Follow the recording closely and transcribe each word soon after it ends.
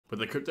With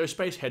the crypto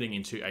space heading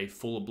into a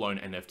full-blown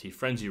NFT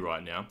frenzy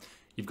right now,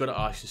 you've got to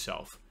ask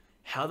yourself,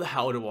 how the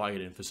hell do I get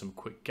in for some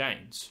quick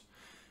gains?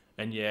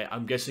 And yeah,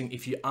 I'm guessing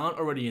if you aren't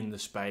already in the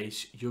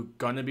space, you're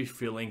going to be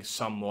feeling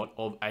somewhat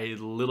of a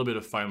little bit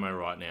of FOMO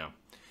right now.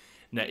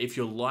 Now, if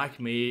you're like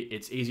me,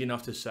 it's easy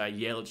enough to say,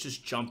 yeah, let's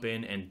just jump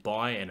in and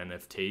buy an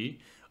NFT,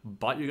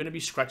 but you're going to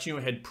be scratching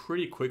your head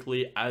pretty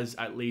quickly as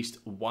at least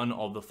one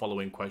of the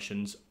following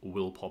questions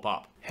will pop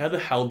up. How the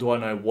hell do I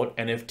know what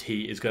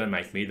NFT is going to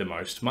make me the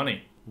most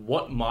money?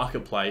 What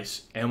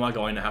marketplace am I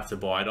going to have to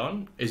buy it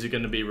on? Is it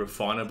going to be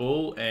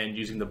Refinable and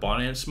using the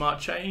Binance Smart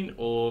Chain,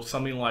 or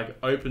something like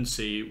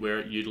OpenSea where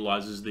it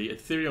utilizes the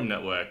Ethereum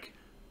network?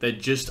 There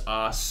just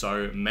are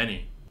so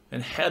many.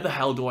 And how the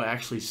hell do I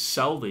actually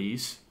sell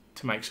these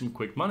to make some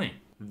quick money?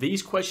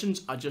 These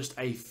questions are just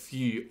a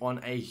few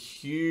on a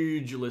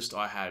huge list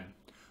I had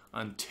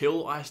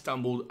until I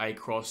stumbled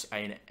across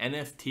an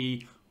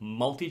NFT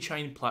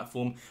multi-chain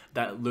platform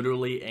that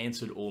literally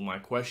answered all my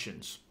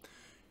questions.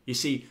 You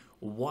see,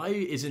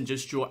 Weyu isn't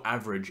just your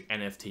average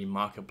NFT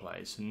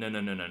marketplace. No.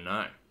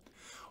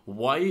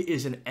 Weyu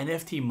is an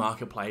NFT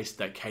marketplace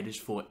that caters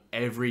for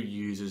every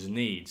user's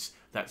needs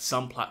that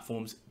some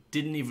platforms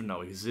didn't even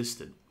know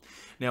existed.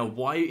 Now,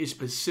 Weyu is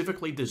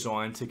specifically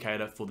designed to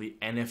cater for the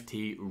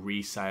NFT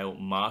resale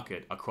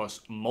market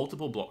across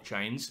multiple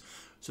blockchains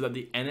so that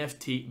the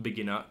NFT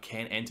beginner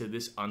can enter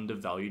this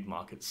undervalued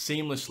market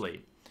seamlessly.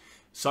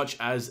 Such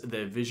as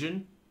their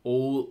vision,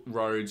 all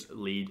roads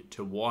lead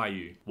to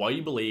Weyu.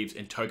 Weyu believes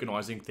in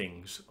tokenizing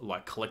things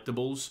like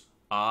collectibles,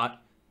 art,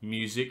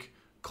 music,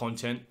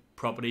 content,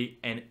 property,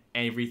 and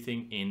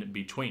everything in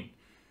between.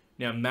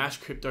 Now, mass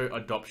crypto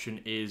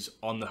adoption is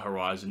on the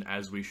horizon,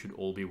 as we should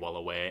all be well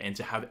aware, and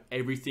to have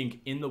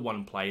everything in the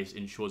one place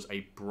ensures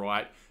a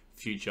bright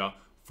future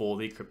for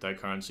the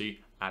cryptocurrency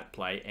at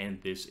play, and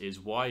this is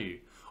Weyu.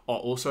 Oh,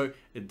 also,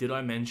 did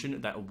I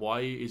mention that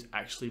Weyu is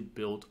actually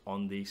built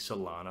on the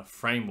Solana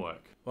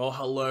framework? Well,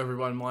 hello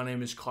everyone, my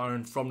name is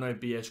Kyron from No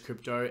BS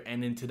Crypto,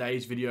 and in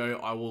today's video,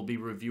 I will be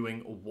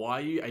reviewing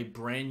Weyu, a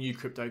brand new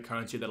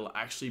cryptocurrency that will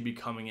actually be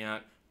coming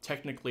out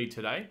technically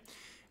today.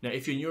 Now,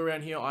 if you're new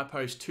around here, I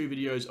post 2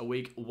 videos a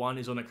week. One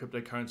is on a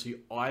cryptocurrency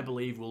I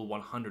believe will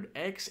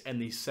 100x,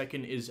 and the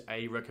second is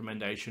a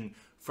recommendation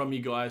from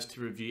you guys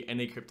to review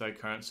any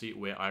cryptocurrency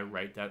where I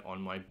rate that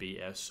on my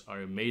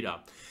BSO meter.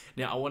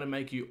 Now, I want to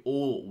make you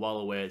all well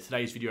aware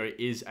today's video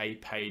is a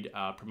paid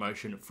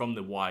promotion from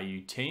the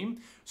Weyu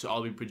team. So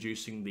I'll be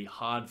producing the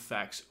hard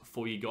facts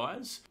for you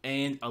guys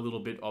and a little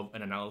bit of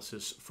an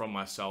analysis from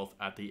myself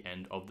at the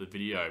end of the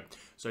video.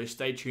 So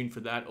stay tuned for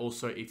that.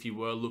 Also, if you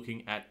were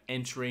looking at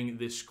entering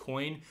this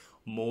coin,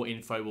 more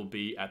info will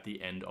be at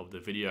the end of the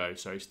video.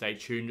 So stay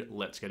tuned.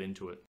 Let's get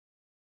into it.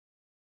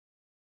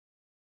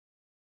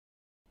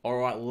 All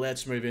right,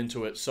 let's move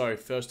into it. So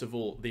first of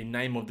all, the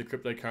name of the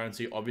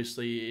cryptocurrency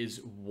obviously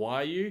is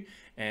Weyu,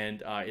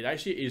 and it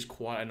actually is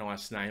quite a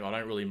nice name. I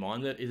don't really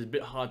mind it. It's a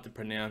bit hard to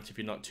pronounce if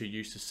you're not too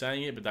used to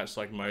saying it, but that's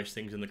like most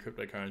things in the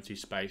cryptocurrency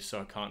space, so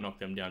I can't knock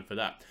them down for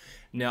that.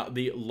 Now,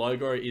 the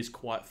logo is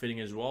quite fitting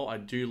as well. I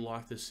do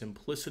like the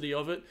simplicity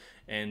of it,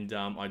 and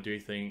I do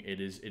think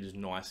it is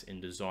nice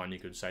in design, you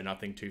could say.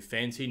 Nothing too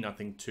fancy,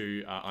 nothing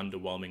too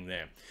underwhelming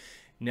there.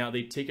 Now,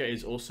 the ticker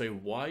is also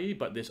Weyu,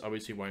 but this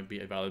obviously won't be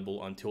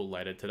available until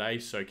later today,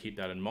 so keep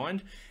that in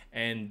mind.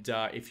 And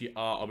if you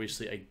are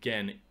obviously,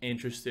 again,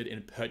 interested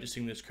in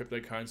purchasing this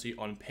cryptocurrency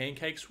on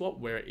PancakeSwap,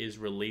 where it is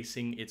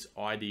releasing its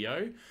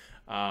IDO,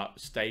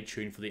 stay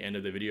tuned for the end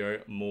of the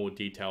video, more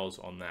details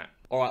on that.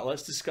 All right,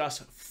 let's discuss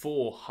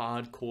 4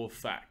 hardcore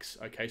facts.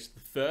 Okay, so the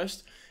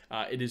first,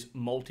 it is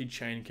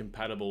multi-chain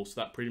compatible.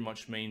 So that pretty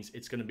much means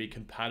it's going to be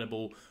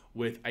compatible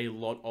with a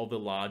lot of the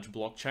large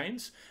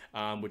blockchains,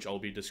 which I'll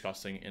be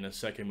discussing in a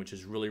second, which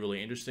is really,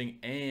 really interesting.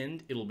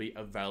 And it'll be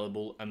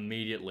available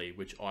immediately,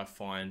 which I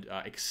find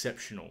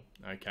exceptional,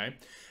 okay?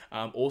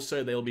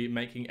 Also, they'll be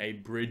making a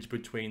bridge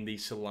between the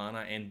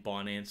Solana and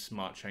Binance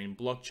Smart Chain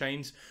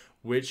blockchains,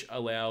 which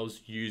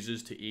allows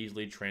users to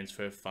easily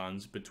transfer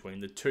funds between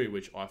the two,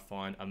 which I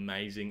find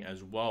amazing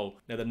as well.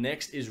 Now, the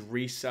next is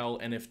resell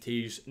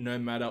NFTs no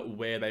matter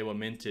where they were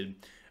minted,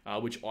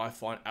 which I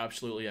find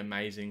absolutely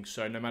amazing.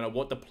 So no matter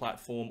what the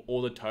platform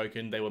or the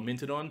token they were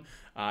minted on,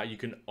 you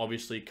can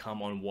obviously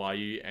come on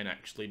Weyu and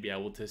actually be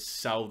able to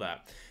sell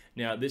that.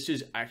 Now, this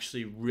is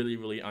actually really,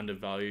 really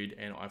undervalued,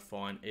 and I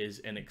find is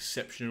an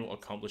exceptional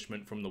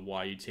accomplishment from the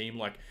Weyu team.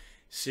 Like,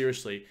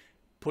 seriously,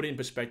 put in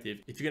perspective,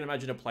 if you can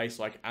imagine a place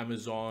like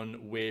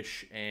Amazon,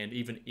 Wish, and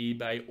even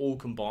eBay all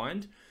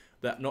combined,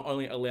 that not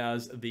only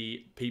allows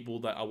the people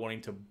that are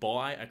wanting to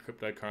buy a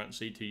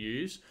cryptocurrency to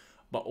use,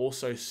 but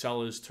also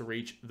sellers to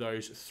reach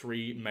those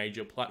 3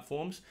 major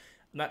platforms.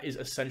 And that is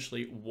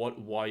essentially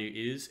what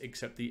Weyu is,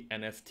 except the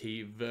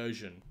NFT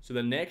version. So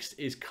the next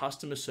is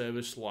customer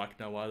service like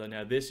no other.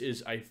 Now, this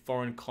is a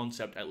foreign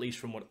concept, at least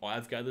from what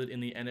I've gathered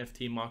in the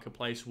NFT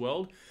marketplace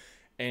world.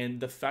 And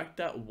the fact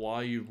that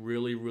Weyu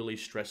really, really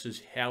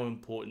stresses how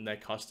important their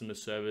customer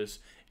service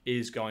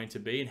is going to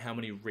be and how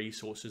many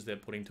resources they're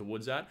putting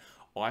towards that,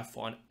 I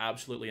find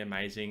absolutely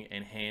amazing,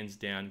 and hands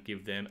down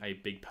give them a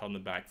big pat on the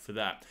back for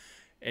that.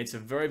 It's a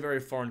very, very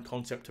foreign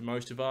concept to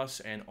most of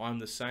us, and I'm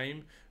the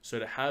same. So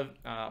to have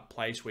a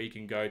place where you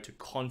can go to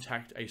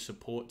contact a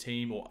support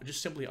team or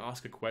just simply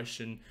ask a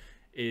question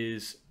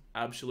is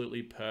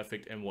absolutely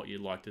perfect, and what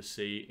you'd like to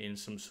see in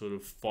some sort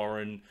of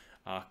foreign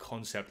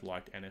concept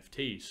like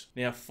NFTs.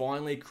 Now,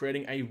 finally,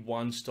 creating a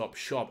one-stop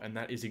shop, and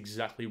that is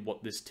exactly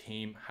what this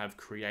team have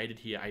created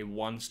here, a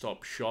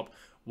one-stop shop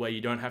where you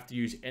don't have to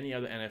use any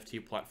other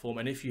NFT platform.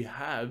 And if you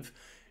have,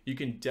 you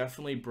can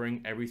definitely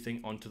bring everything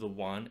onto the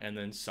one and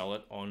then sell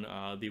it on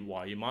the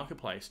Weyu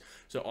marketplace.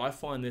 So I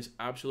find this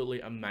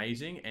absolutely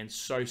amazing and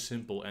so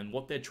simple. And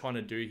what they're trying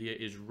to do here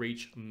is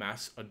reach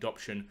mass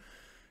adoption.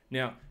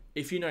 Now,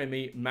 if you know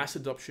me, mass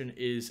adoption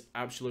is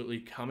absolutely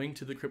coming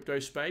to the crypto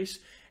space.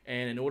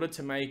 And in order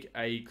to make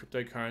a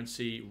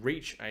cryptocurrency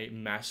reach a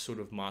mass sort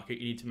of market,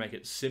 you need to make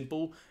it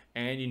simple,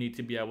 and you need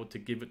to be able to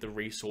give it the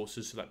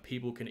resources so that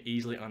people can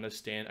easily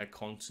understand a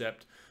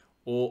concept,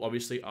 or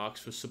obviously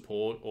ask for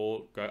support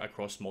or go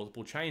across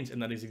multiple chains. And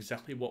that is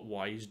exactly what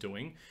Weyu is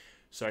doing.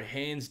 So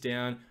hands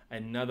down,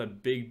 another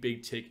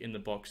big tick in the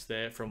box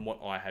there from what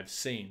I have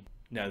seen.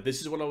 Now,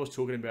 this is what I was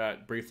talking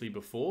about briefly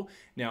before.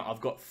 Now, I've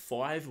got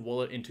 5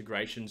 wallet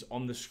integrations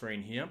on the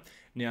screen here.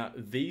 Now,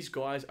 these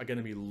guys are going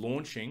to be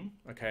launching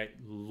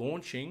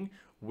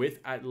with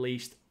at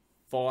least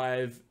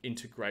 5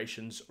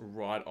 integrations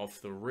right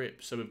off the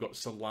rip. So we've got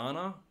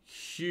Solana,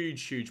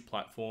 huge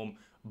platform.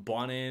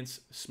 Binance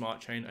Smart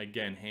Chain,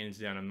 again, hands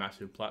down a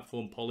massive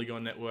platform.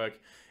 Polygon Network,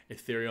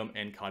 Ethereum,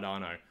 and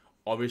Cardano.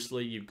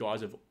 Obviously, you guys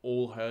have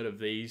all heard of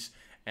these,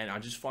 and I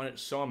just find it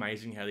so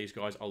amazing how these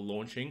guys are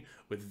launching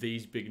with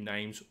these big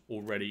names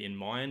already in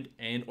mind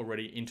and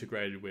already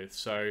integrated with.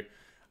 So,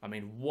 I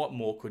mean, what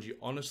more could you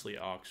honestly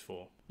ask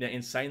for? Now,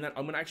 in saying that,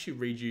 I'm going to actually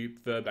read you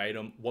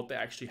verbatim what they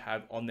actually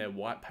have on their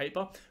white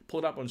paper. Pull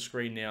it up on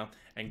screen now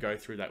and go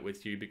through that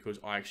with you, because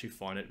I actually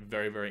find it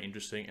very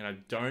interesting, and I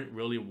don't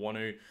really want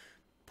to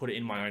put it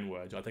in my own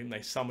words. I think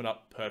they sum it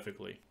up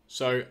perfectly.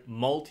 So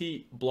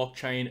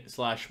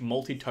multi-blockchain /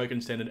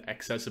 multi-token standard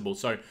accessible.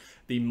 So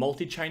the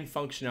multi-chain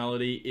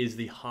functionality is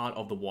the heart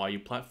of the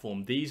Weyu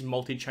platform. These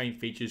multi-chain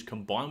features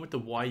combined with the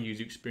Weyu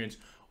user experience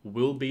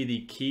will be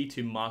the key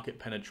to market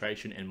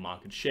penetration and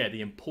market share.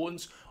 The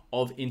importance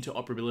of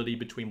interoperability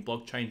between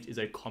blockchains is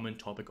a common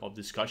topic of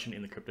discussion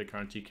in the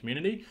cryptocurrency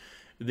community.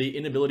 The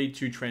inability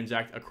to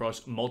transact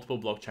across multiple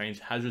blockchains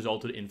has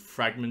resulted in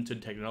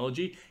fragmented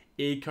technology,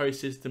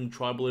 ecosystem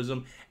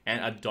tribalism,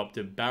 and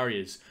adoptive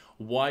barriers.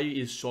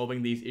 Weyu is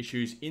solving these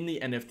issues in the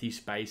NFT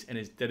space and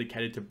is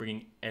dedicated to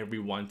bringing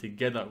everyone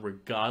together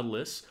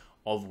regardless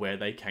of where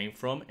they came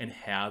from and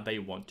how they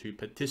want to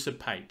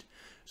participate.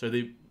 So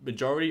the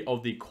majority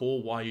of the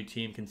core Weyu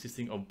team,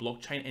 consisting of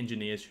blockchain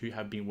engineers who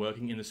have been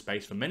working in the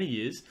space for many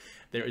years,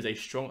 there is a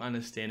strong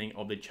understanding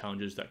of the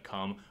challenges that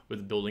come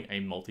with building a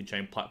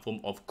multi-chain platform.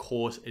 Of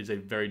course, it is a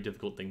very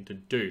difficult thing to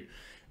do.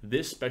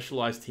 This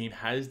specialized team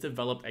has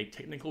developed a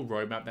technical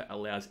roadmap that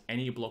allows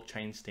any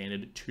blockchain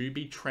standard to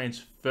be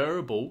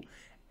transferable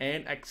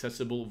and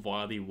accessible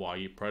via the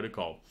Weyu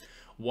protocol.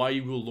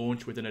 Weyu will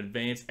launch with an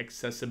advanced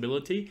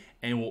accessibility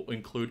and will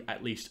include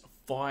at least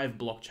 5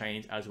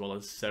 blockchains as well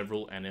as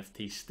several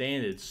NFT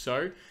standards.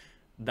 So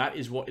that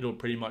is what it'll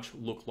pretty much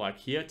look like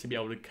here, to be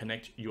able to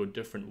connect your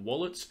different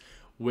wallets,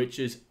 which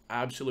is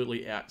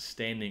absolutely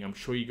outstanding. I'm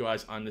sure you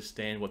guys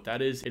understand what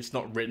that is. It's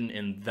not written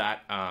in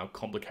that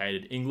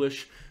complicated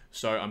English,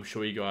 so I'm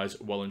sure you guys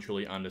well and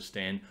truly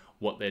understand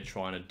what they're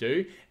trying to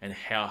do and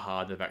how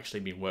hard they've actually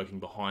been working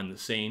behind the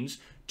scenes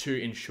to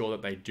ensure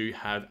that they do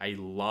have a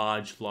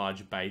large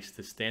base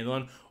to stand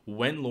on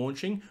when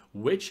launching,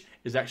 which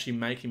is actually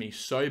making me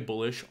so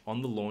bullish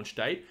on the launch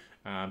date.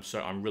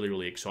 So I'm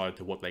really excited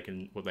to what they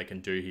can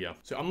do here.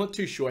 So I'm not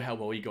too sure how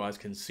well you guys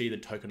can see the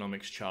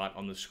tokenomics chart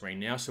on the screen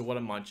now. So what I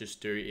might just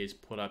do is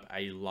put up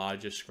a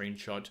larger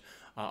screenshot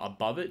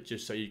above it,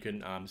 just so you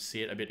can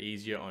see it a bit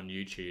easier on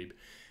YouTube.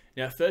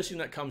 Now, first thing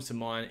that comes to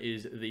mind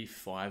is the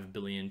 5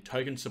 billion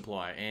token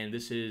supply, and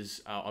this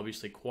is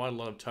obviously quite a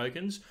lot of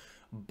tokens,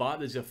 but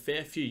there's a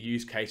fair few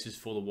use cases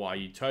for the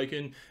Weyu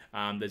token.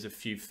 There's a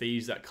few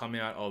fees that come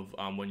out of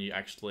when you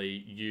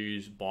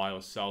actually buy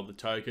or sell the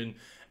token,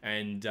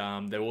 and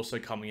they're also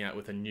coming out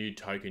with a new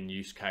token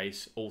use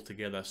case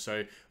altogether.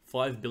 So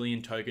 5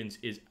 billion tokens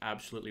is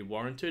absolutely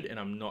warranted, and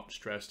I'm not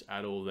stressed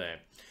at all there.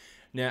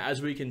 Now,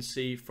 as we can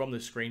see from the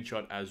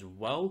screenshot as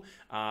well,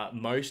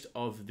 most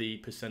of the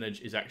percentage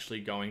is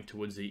actually going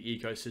towards the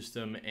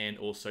ecosystem, and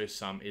also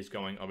some is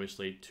going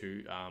obviously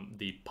to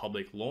the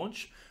public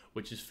launch,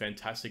 which is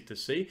fantastic to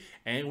see.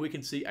 And we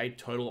can see a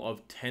total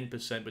of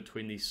 10%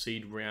 between the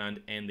seed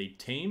round and the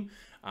team,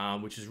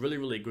 which is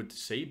really good to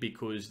see,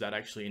 because that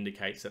actually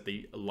indicates that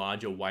the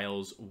larger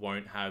whales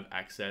won't have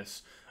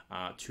access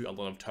to a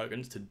lot of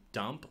tokens to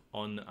dump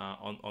on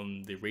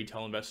the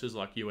retail investors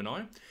like you and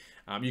I.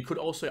 You could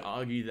also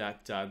argue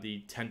that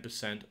the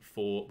 10%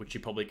 for, which you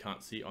probably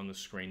can't see on the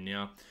screen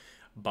now,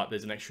 but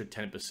there's an extra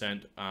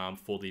 10%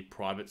 for the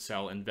private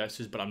sale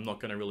investors, but I'm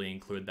not going to really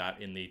include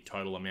that in the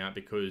total amount,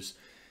 because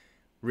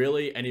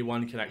Really,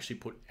 anyone can actually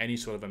put any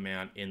sort of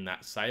amount in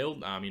that sale,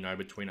 you know,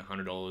 between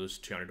 $100,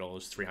 $200,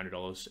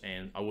 $300,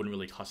 and I wouldn't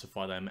really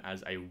classify them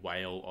as a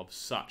whale of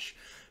such.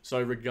 So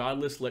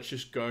regardless, let's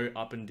just go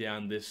up and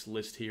down this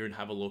list here and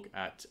have a look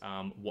at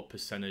what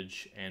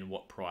percentage and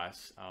what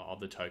price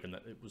of the token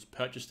that it was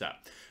purchased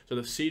at. So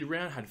the seed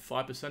round had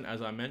 5%,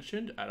 as I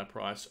mentioned, at a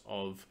price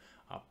of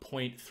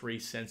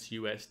 0.3 cents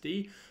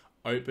USD.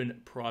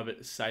 Open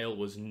private sale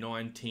was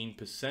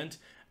 19%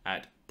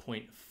 at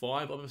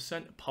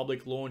 0.5%.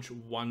 Public launch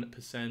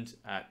 1%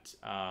 at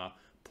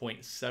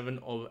 0.7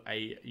 of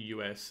a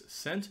US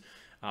cent.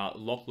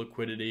 Lock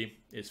liquidity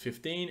is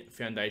 15.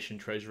 Foundation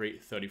treasury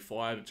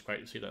 35. It's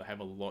great to see that they have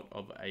a lot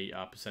of a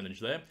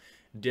percentage there.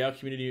 DAO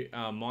community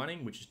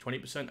mining, which is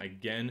 20%.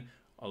 Again,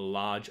 a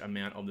large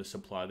amount of the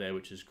supply there,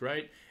 which is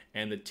great.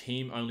 And the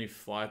team only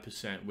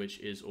 5%, which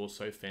is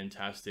also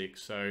fantastic.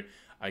 So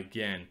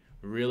again,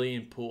 really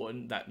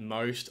important that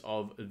most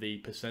of the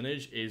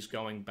percentage is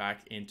going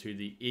back into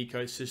the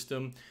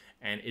ecosystem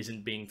and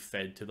isn't being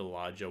fed to the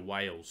larger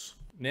whales.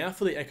 Now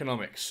for the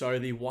economics. So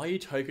the Weyu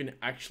token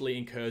actually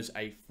incurs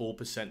a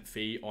 4%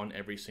 fee on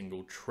every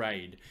single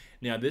trade.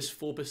 Now this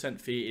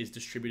 4% fee is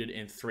distributed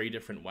in 3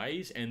 different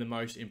ways, and the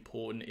most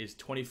important is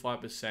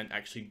 25%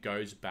 actually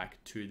goes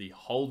back to the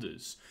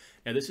holders.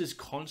 Now this is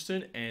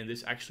constant, and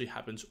this actually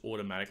happens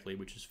automatically,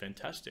 which is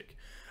fantastic.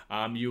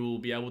 You will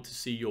be able to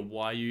see your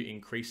Weyu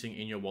increasing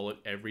in your wallet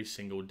every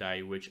single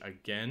day, which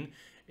again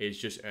is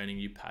just earning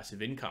you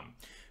passive income.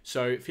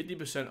 So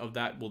 50% of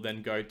that will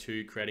then go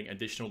to creating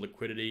additional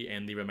liquidity,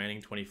 and the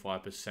remaining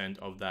 25%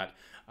 of that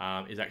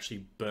is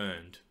actually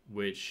burned,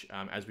 which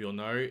as we all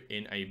know,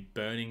 in a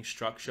burning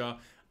structure,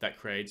 that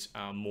creates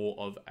more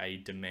of a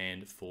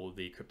demand for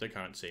the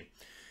cryptocurrency.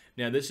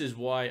 Now, this is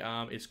why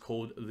it's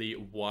called the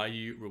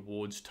Weyu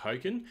Rewards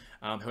token.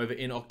 However,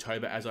 in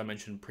October, as I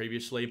mentioned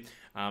previously,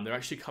 they're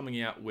actually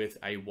coming out with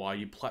a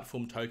Weyu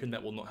platform token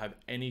that will not have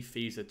any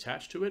fees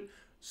attached to it.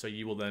 So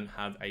you will then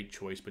have a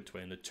choice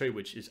between the two,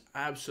 which is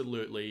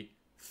absolutely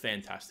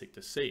fantastic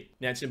to see.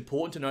 Now, it's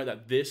important to note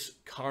that this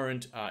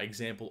current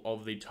example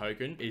of the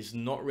token is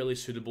not really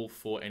suitable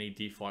for any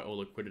DeFi or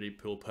liquidity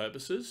pool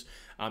purposes.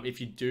 If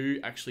you do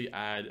actually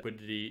add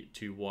liquidity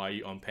to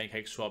Weyu on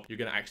PancakeSwap, you're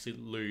going to actually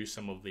lose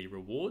some of the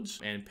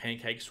rewards, and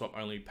PancakeSwap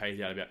only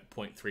pays out about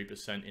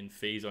 0.3% in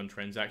fees on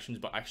transactions,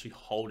 but actually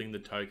holding the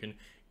token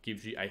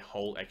gives you a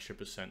whole extra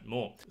 %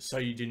 more. So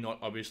you do not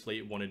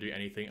obviously want to do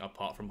anything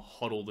apart from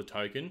hodl the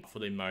token for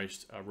the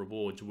most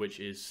rewards, which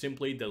is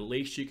simply the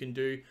least you can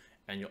do,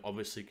 and you're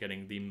obviously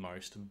getting the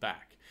most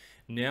back.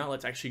 Now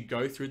let's actually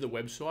go through the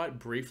website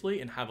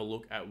briefly and have a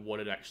look at what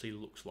it actually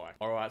looks like.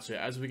 All right, so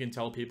as we can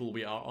tell people,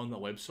 we are on the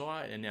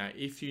website, and now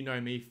if you know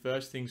me,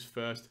 first things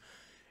first,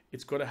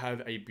 it's got to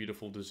have a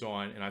beautiful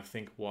design, and I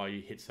think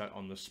Weyu hits that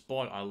on the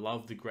spot. I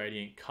love the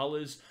gradient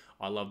colors,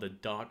 I love the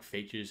dark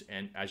features,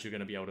 and as you're going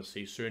to be able to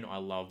see soon, I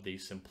love the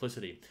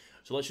simplicity.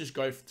 So let's just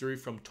go through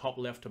from top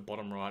left to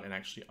bottom right and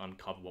actually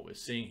uncover what we're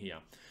seeing here.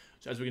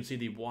 So as we can see,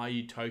 the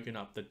Weyu token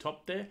up the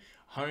top there,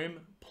 home,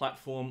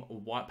 platform,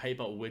 white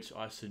paper, which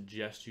I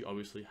suggest you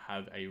obviously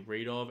have a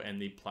read of,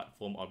 and the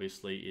platform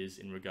obviously is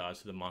in regards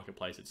to the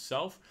marketplace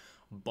itself.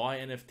 Buy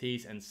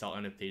NFTs and sell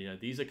NFTs. Now,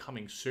 these are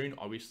coming soon.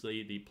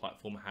 Obviously, the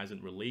platform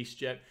hasn't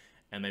released yet,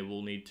 and they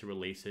will need to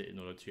release it in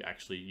order to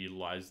actually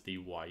utilize the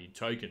Weyu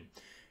token.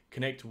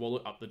 Connect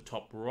wallet up the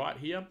top right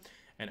here,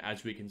 and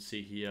as we can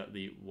see here,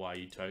 the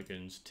Weyu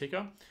tokens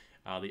ticker,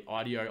 the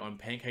IDO on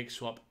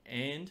PancakeSwap,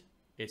 and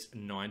it's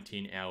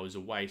 19 hours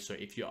away. So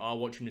if you are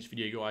watching this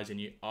video, guys, and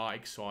you are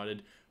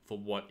excited for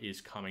what is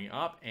coming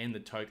up and the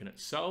token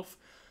itself,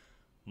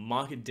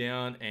 mark it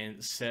down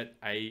and set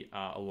a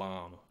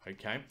alarm.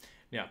 Okay,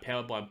 now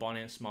powered by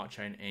Binance Smart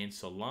Chain and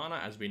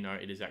Solana. As we know,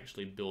 it is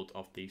actually built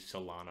off the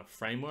Solana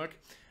framework.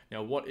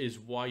 Now, what is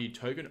Weyu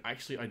token?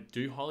 Actually, I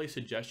do highly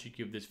suggest you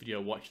give this video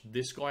a watch.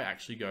 This guy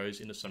actually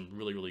goes into some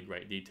really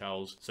great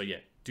details. So yeah,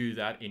 do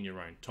that in your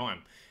own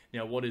time.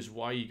 Now, what is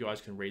Weyu? You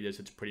guys can read this.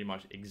 It's pretty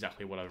much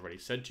exactly what I've already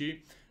said to you.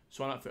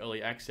 Sign up for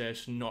early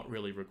access, not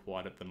really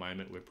required at the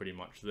moment. We're pretty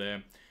much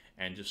there.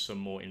 And just some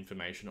more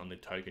information on the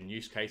token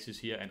use cases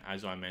here. And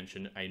as I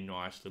mentioned, a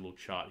nice little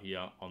chart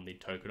here on the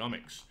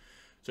tokenomics.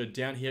 So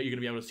down here, you're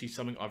gonna be able to see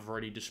something I've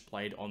already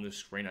displayed on the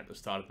screen at the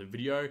start of the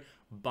video,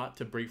 but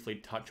to briefly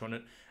touch on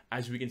it,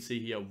 as we can see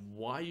here,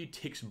 Weyu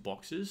ticks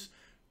boxes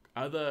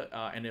other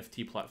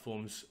NFT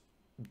platforms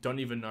don't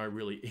even know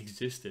really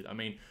existed. I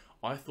mean,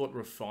 I thought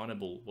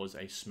Refinable was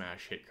a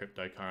smash hit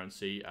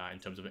cryptocurrency in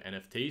terms of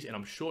NFTs, and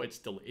I'm sure it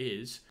still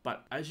is,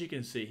 but as you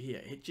can see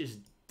here, it just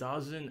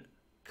doesn't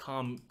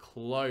come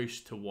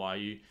close to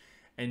Weyu,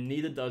 and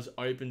neither does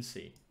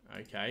OpenSea,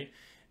 okay?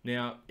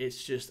 Now,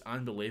 it's just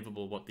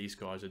unbelievable what these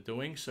guys are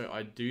doing, so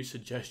I do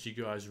suggest you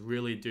guys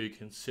really do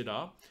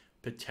consider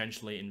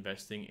potentially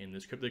investing in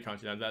this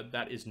cryptocurrency. Now,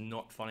 that is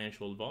not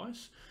financial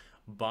advice,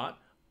 but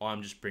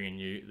I'm just bringing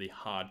you the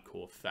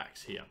hardcore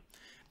facts here.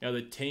 Now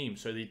the team,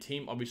 so the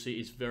team obviously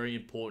is very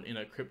important in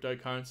a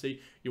cryptocurrency.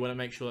 You want to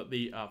make sure that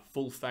the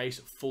full face,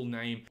 full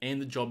name,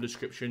 and the job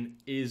description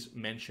is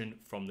mentioned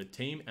from the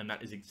team, and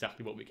that is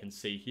exactly what we can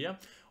see here.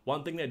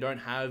 One thing they don't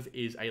have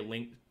is a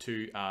link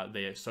to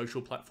their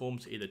social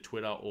platforms, either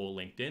Twitter or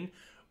LinkedIn,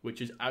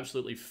 which is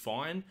absolutely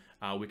fine.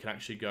 We can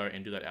actually go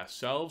and do that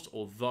ourselves,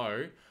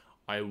 although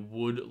I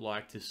would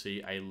like to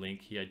see a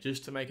link here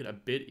just to make it a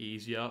bit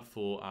easier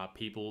for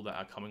people that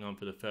are coming on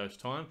for the first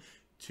time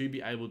to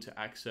be able to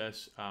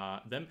access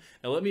them.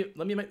 Now, let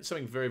me make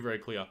something very, very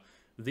clear.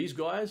 These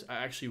guys are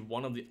actually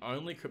one of the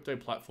only crypto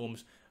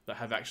platforms that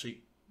have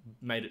actually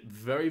made it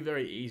very,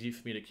 very easy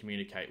for me to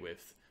communicate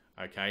with.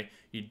 Okay,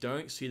 you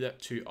don't see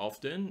that too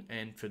often,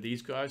 and for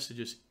these guys to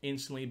just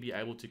instantly be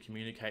able to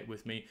communicate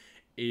with me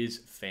is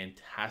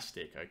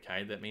fantastic.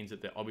 Okay, that means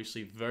that they're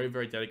obviously very,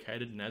 very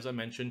dedicated, and as I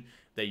mentioned,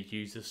 they're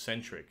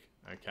user-centric.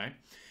 Okay,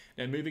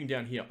 now moving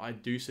down here, I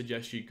do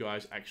suggest you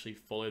guys actually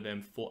follow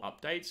them for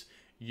updates.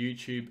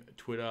 YouTube,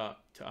 Twitter,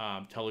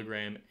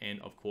 Telegram,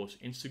 and of course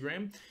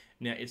Instagram.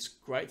 Now it's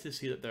great to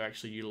see that they're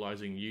actually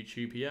utilizing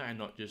YouTube here and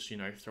not just, you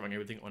know, throwing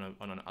everything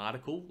on an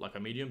article like a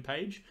Medium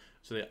page.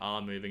 So they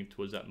are moving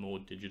towards that more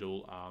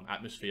digital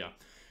atmosphere.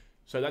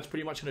 So that's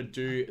pretty much going to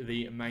do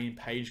the main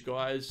page,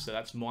 guys. So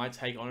that's my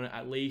take on it.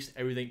 At least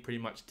everything pretty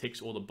much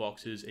ticks all the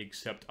boxes,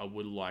 except I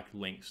would like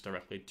links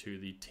directly to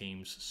the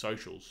team's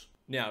socials.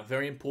 Now,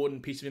 very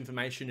important piece of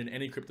information in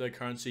any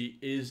cryptocurrency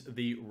is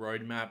the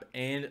roadmap,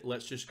 and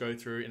let's just go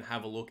through and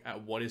have a look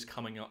at what is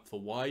coming up for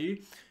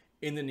Weyu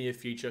in the near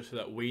future so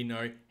that we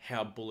know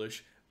how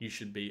bullish you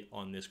should be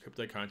on this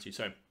cryptocurrency.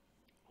 So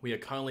we are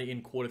currently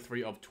in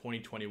Q3 of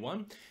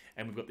 2021,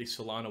 and we've got the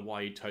Solana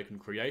Weyu token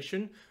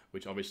creation,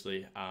 which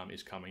obviously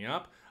is coming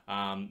up.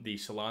 The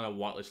Solana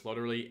whitelist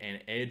lottery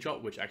and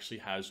airdrop, which actually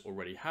has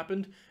already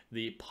happened.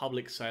 The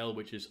public sale,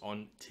 which is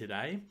on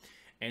today.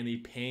 And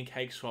the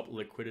PancakeSwap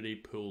liquidity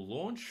pool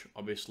launch.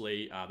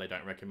 Obviously, they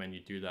don't recommend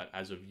you do that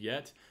as of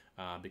yet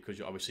because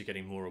you're obviously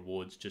getting more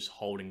rewards just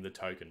holding the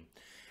token.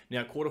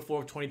 Now, Q4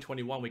 of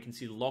 2021, we can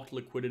see locked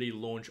liquidity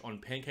launch on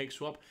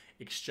PancakeSwap,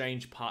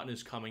 exchange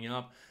partners coming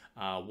up,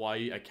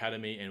 Weyu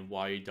Academy and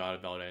Weyu Data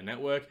Validator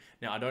Network.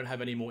 Now, I don't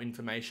have any more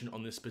information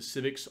on the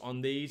specifics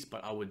on these,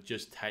 but I would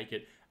just take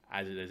it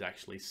as it is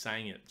actually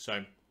saying it.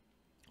 So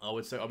I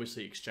would say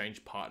obviously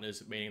exchange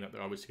partners, meaning that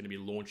they're obviously going to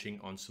be launching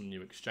on some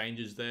new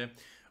exchanges there,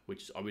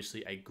 which is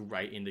obviously a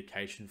great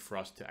indication for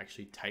us to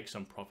actually take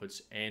some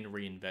profits and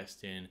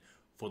reinvest in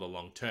for the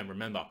long term.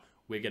 Remember,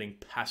 we're getting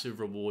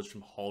passive rewards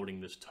from holding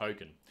this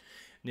token.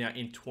 Now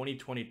in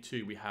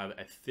 2022, we have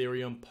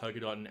Ethereum,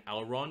 Polkadot, and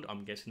Elrond.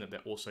 I'm guessing that they're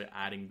also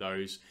adding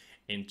those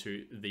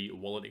into the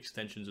wallet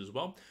extensions as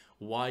well.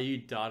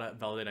 Weyu Data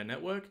Validator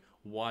Network,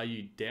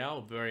 Weyu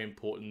DAO, very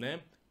important there.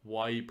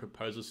 Weyu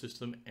proposal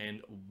system, and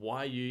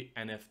Weyu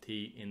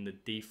NFT in the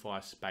DeFi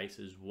space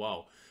as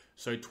well.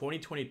 So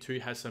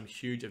 2022 has some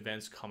huge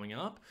events coming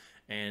up,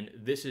 and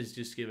this is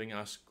just giving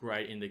us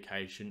great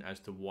indication as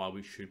to why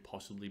we should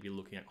possibly be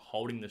looking at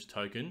holding this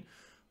token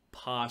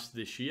past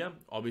this year.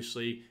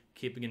 Obviously,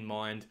 keeping in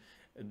mind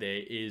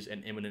there is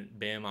an imminent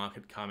bear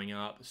market coming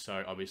up,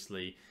 so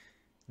obviously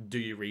do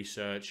your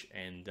research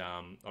and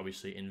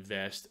obviously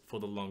invest for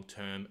the long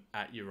term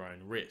at your own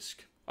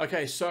risk.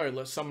 Okay, so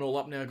let's sum it all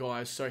up now,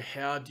 guys. So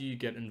how do you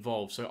get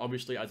involved? So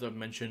obviously, as I've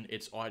mentioned,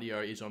 its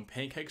IDO is on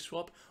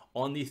PancakeSwap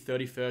on the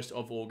 31st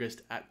of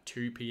August at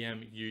 2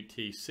 p.m.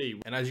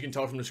 UTC. And as you can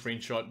tell from the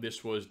screenshot,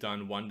 this was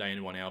done 1 day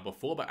and 1 hour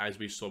before, but as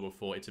we saw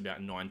before, it's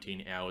about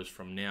 19 hours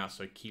from now,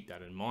 so keep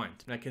that in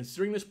mind. Now,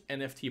 considering this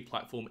NFT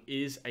platform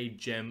is a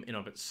gem in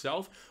of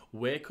itself,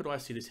 where could I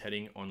see this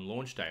heading on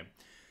launch day?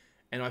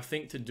 And I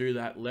think to do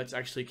that, let's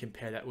actually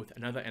compare that with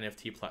another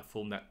NFT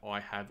platform that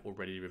I have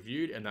already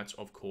reviewed, and that's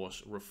of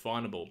course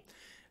Refinable.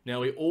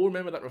 Now we all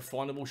remember that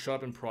Refinable shot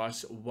up in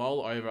price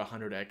well over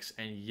 100x,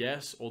 and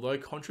yes, although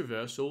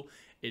controversial,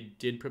 it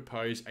did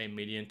propose a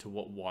median to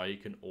what Weyu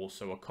can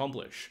also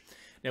accomplish.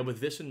 Now with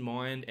this in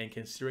mind, and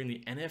considering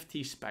the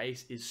NFT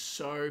space is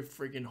so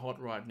freaking hot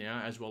right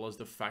now, as well as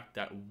the fact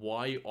that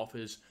Weyu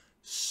offers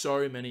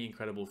so many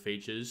incredible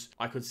features,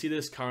 I could see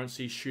this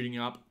currency shooting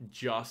up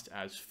just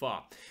as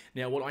far.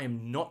 Now, what I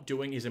am not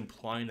doing is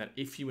implying that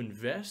if you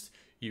invest,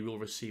 you will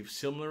receive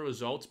similar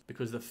results,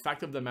 because the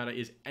fact of the matter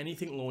is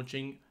anything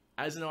launching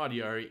as an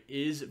IDO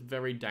is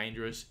very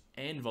dangerous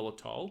and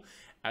volatile,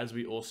 as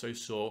we also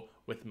saw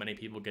with many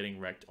people getting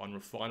wrecked on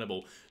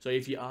Refinable. So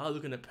if you are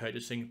looking at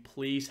purchasing,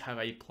 please have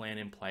a plan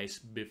in place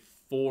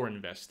before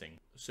investing.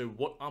 So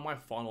what are my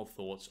final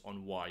thoughts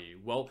on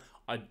Weyu? Well,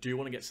 I do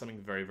want to get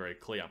something very, very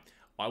clear.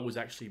 I was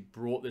actually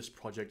brought this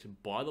project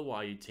by the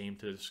Weyu team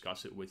to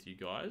discuss it with you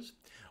guys.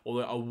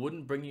 Although I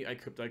wouldn't bring you a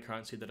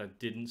cryptocurrency that I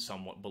didn't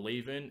somewhat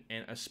believe in,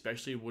 and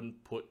especially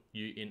wouldn't put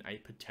you in a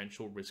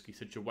potential risky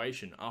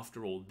situation.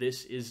 After all,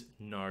 this is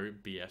no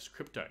BS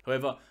crypto.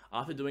 However,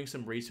 after doing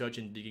some research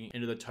and digging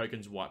into the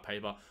token's white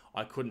paper,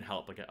 I couldn't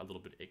help but get a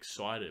little bit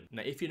excited.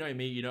 Now, if you know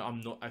me, you know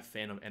I'm not a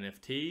fan of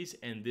NFTs,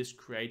 and this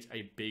creates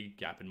a big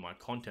gap in my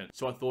content.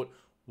 So I thought,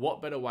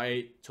 what better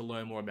way to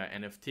learn more about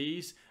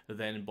NFTs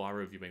than by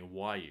reviewing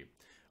Weyu?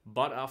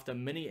 But after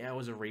many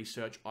hours of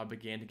research, I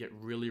began to get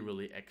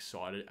really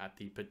excited at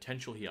the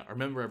potential here.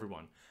 Remember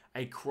everyone,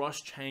 a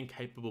cross-chain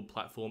capable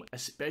platform,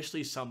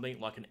 especially something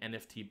like an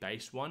NFT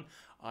based one,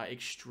 are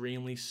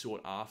extremely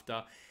sought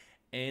after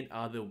and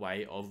are the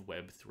way of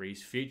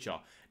Web3's future.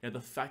 Now, the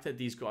fact that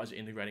these guys are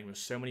integrating with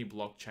so many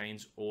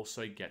blockchains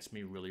also gets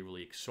me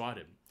really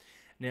excited.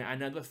 Now,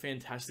 another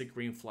fantastic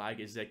green flag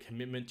is their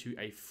commitment to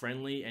a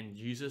friendly and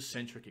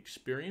user-centric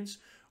experience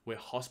where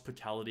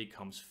hospitality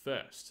comes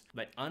first.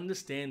 They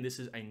understand this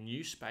is a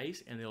new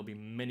space and there'll be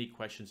many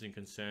questions and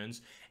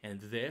concerns,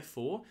 and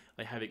therefore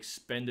they have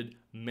expended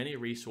many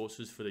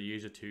resources for the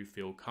user to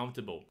feel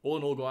comfortable. All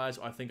in all, guys,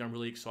 I think I'm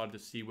really excited to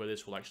see where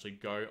this will actually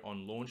go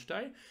on launch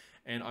day,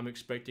 and I'm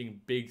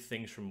expecting big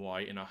things from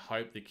Weyu, and I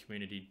hope the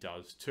community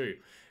does too.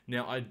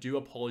 Now, I do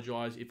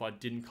apologize if I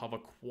didn't cover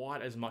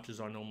quite as much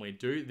as I normally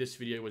do. This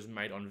video was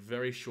made on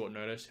very short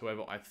notice.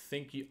 However, I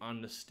think you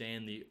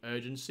understand the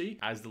urgency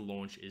as the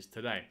launch is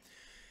today.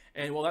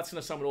 And well, that's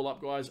going to sum it all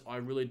up, guys. I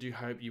really do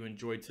hope you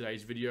enjoyed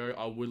today's video.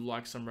 I would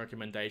like some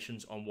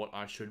recommendations on what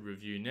I should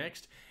review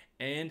next.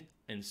 And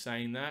in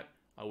saying that,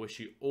 I wish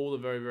you all the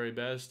very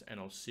best,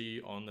 and I'll see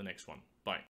you on the next one.